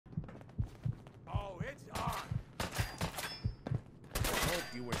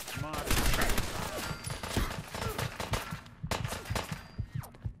you were smart.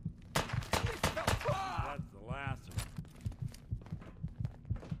 That's the last of them.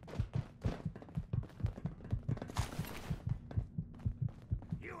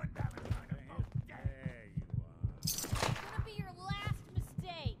 You and Valentine are both dead. There you are. It's gonna be your last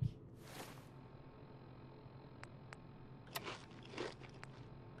mistake.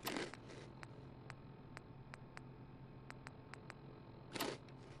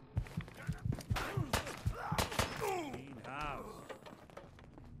 Clean house.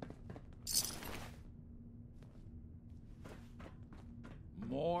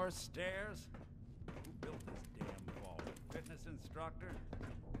 More stairs? Who built this damn vault? Fitness instructor?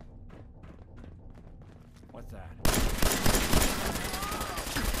 What's that?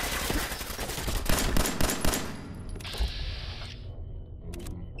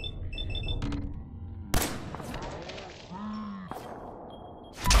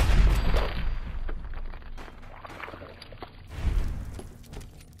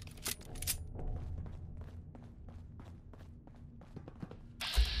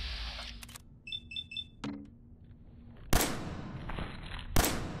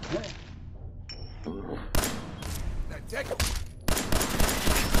 Take him.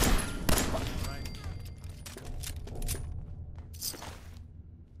 Right.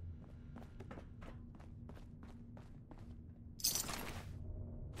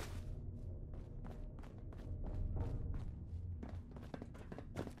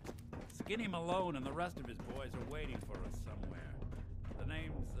 Skinny Malone and the rest of his boys are waiting for us somewhere. The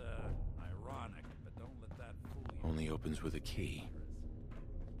name's, ironic, but don't let that fool you. Only opens with a key.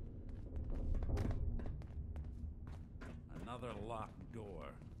 Another locked door.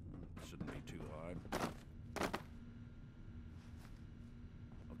 Shouldn't be too hard.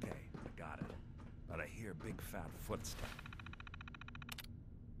 Okay, I got it. But I hear big fat footsteps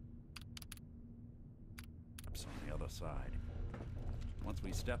on the other side. Once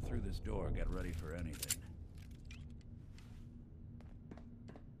we step through this door, get ready for anything.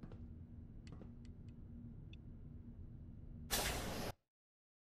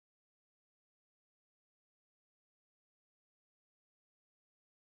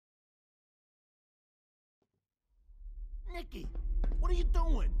 Nicky, what are you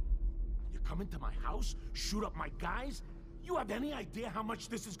doing? You come into my house, shoot up my guys? You have any idea how much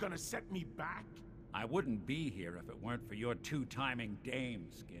this is gonna set me back? I wouldn't be here if it weren't for your two-timing dame,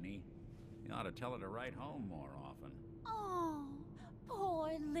 Skinny. You ought to tell her to write home more often. Oh,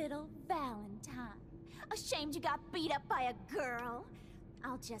 poor little Valentine. Ashamed you got beat up by a girl?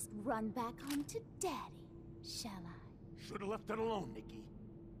 I'll just run back home to Daddy, shall I? Should've left it alone, Nicky.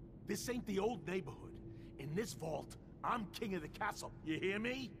 This ain't the old neighborhood. In this vault, I'm king of the castle, you hear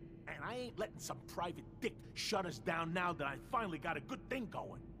me? And I ain't letting some private dick shut us down now that I finally got a good thing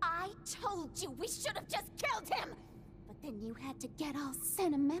going. I told you we should have just killed him! But then you had to get all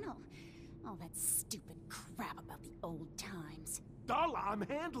sentimental. All that stupid crap about the old times. Darla, I'm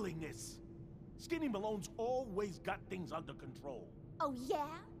handling this. Skinny Malone's always got things under control. Oh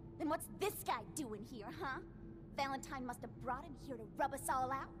yeah? Then what's this guy doing here, huh? Valentine must have brought him here to rub us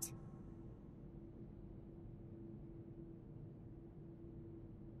all out?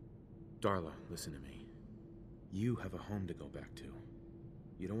 Darla, listen to me. You have a home to go back to.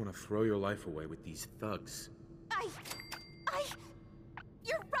 You don't want to throw your life away with these thugs.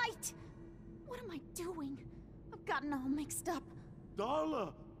 You're right! What am I doing? I've gotten all mixed up.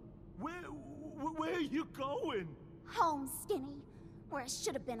 Darla, where are you going? Home, Skinny, where I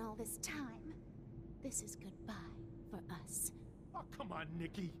should have been all this time. This is goodbye for us. Oh, come on,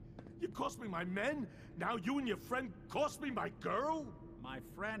 Nicky. You cost me my men, now you and your friend cost me my girl? My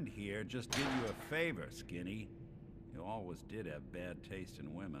friend here just did you a favor, Skinny. You always did have bad taste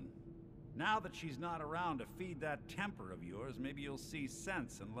in women. Now that she's not around to feed that temper of yours, maybe you'll see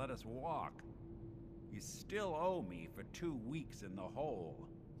sense and let us walk. You still owe me for 2 weeks in the hole.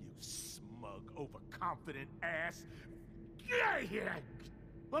 You smug, overconfident ass. Get out of here!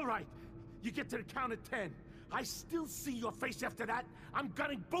 All right, you get to the count of 10. I still see your face after that. I'm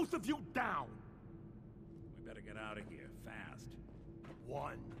gunning both of you down. We better get out of here, fast.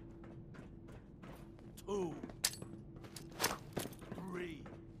 1, 2, 3.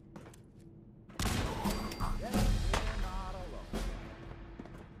 Yes, you're not alone.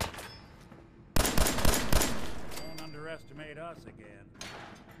 Don't underestimate us again.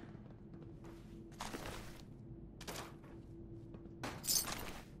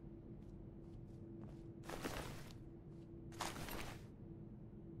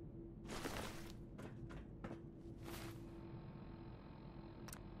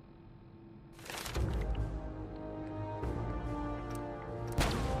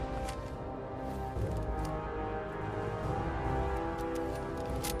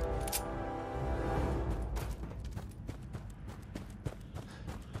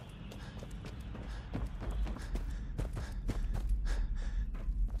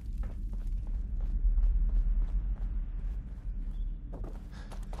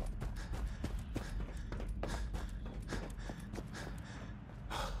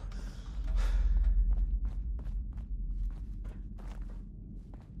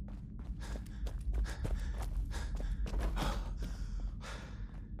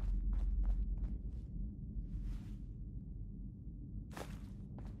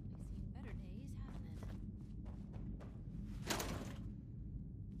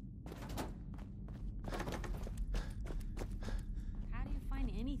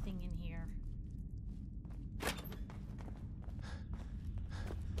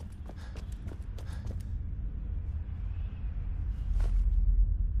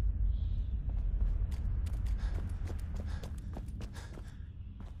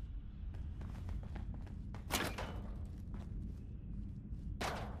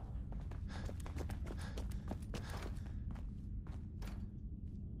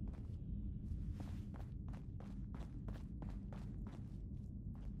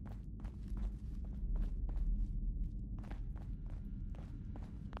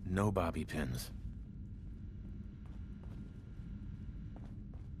 No bobby pins.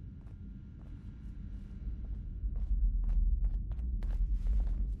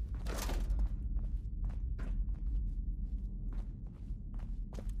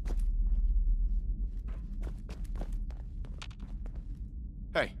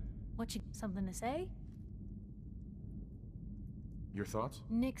 Hey, What, you something to say? your thoughts?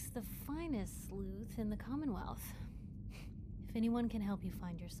 Nick's the finest sleuth in the Commonwealth. If anyone can help you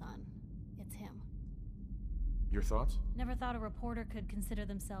find your son, it's him. Your thoughts? Never thought a reporter could consider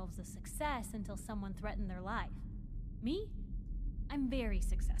themselves a success until someone threatened their life. Me? I'm very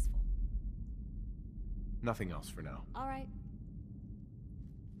successful. Nothing else for now. All right.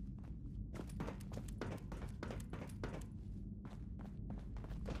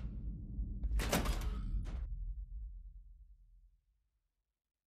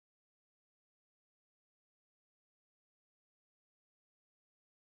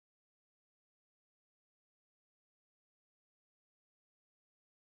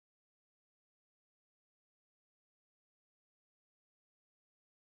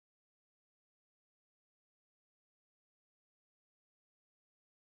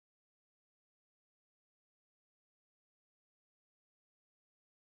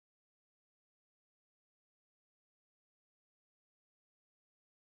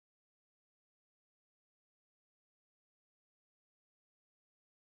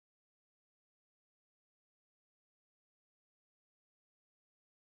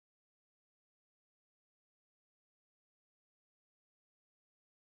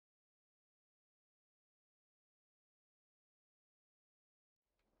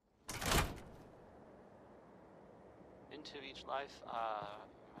 Into each life,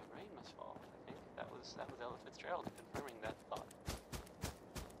 my brain must fall. I think that was Ella Fitzgerald confirming that thought.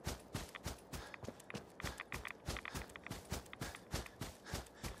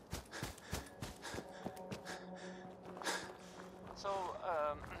 So,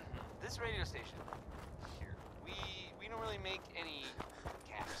 this radio station here, we don't really make any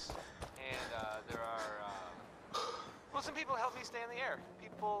caps, and there are well, some people help me stay in the air.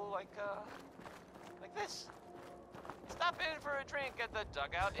 People like this. Stop in for a drink at the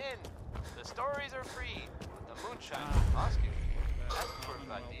Dugout Inn. The stories are free, but the moonshine will cost you. That's for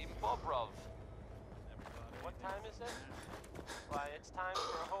Vadim Bobrov. What time is it? Why, it's time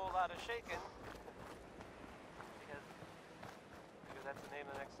for a whole lot of shaking. Because that's the name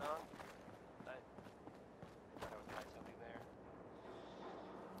of the next song. I thought I would try something there.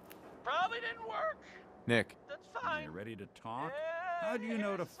 Probably didn't work. Nick. That's fine. You ready to talk? How do you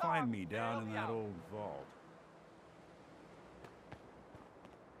know to find me down in that old vault?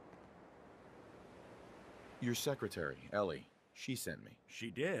 Your secretary, Ellie. She sent me. She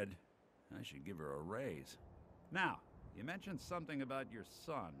did? I should give her a raise. Now, you mentioned something about your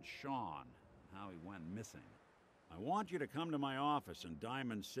son, Sean, how he went missing. I want you to come to my office in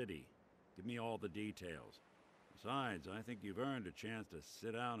Diamond City. Give me all the details. Besides, I think you've earned a chance to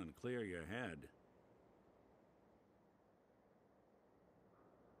sit down and clear your head.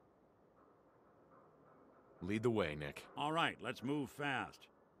 Lead the way, Nick. All right, let's move fast.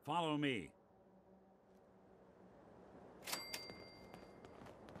 Follow me.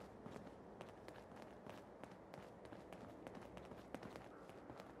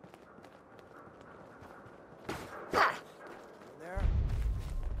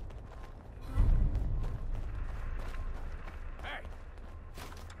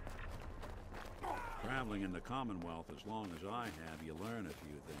 Traveling in the Commonwealth as long as I have, you learn a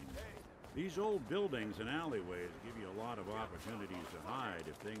few things. These old buildings and alleyways give you a lot of opportunities to hide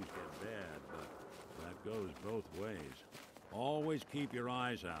if things get bad, but that goes both ways. Always keep your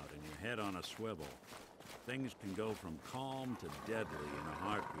eyes out and your head on a swivel. Things can go from calm to deadly in a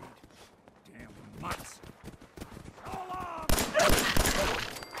heartbeat. Damn mutts! Hold on!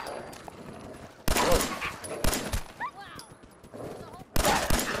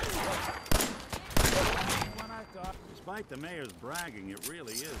 Despite the mayor's bragging, it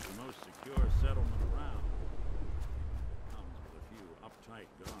really is the most secure settlement around. Comes with a few uptight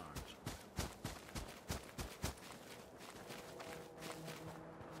guards.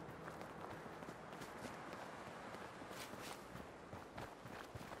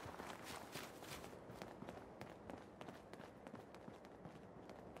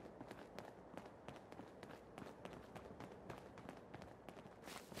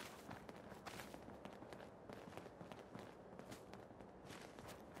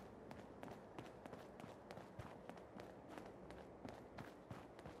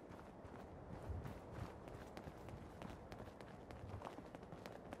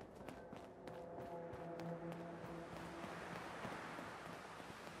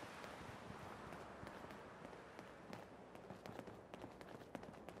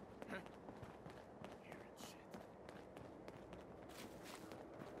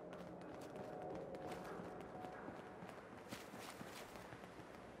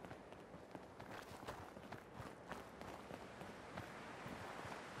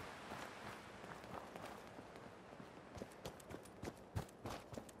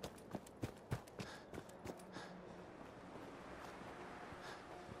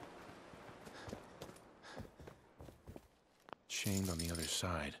 chained on the other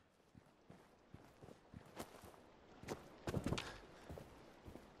side.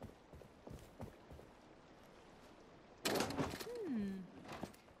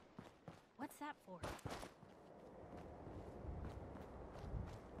 What's that for?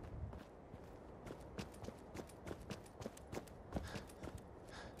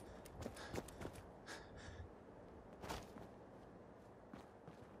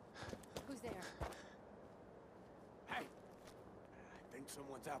 Who's there? Hey! I think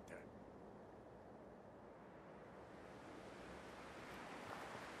someone's out there.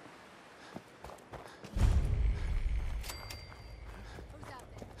 Who's out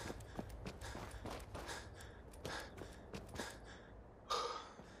there?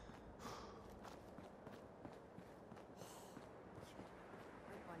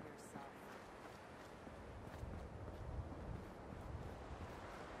 Work on yourself.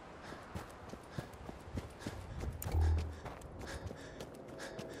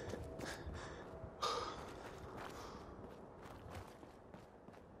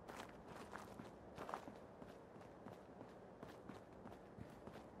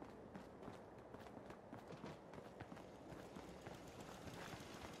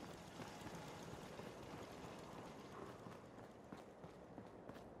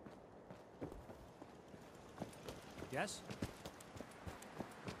 Yes?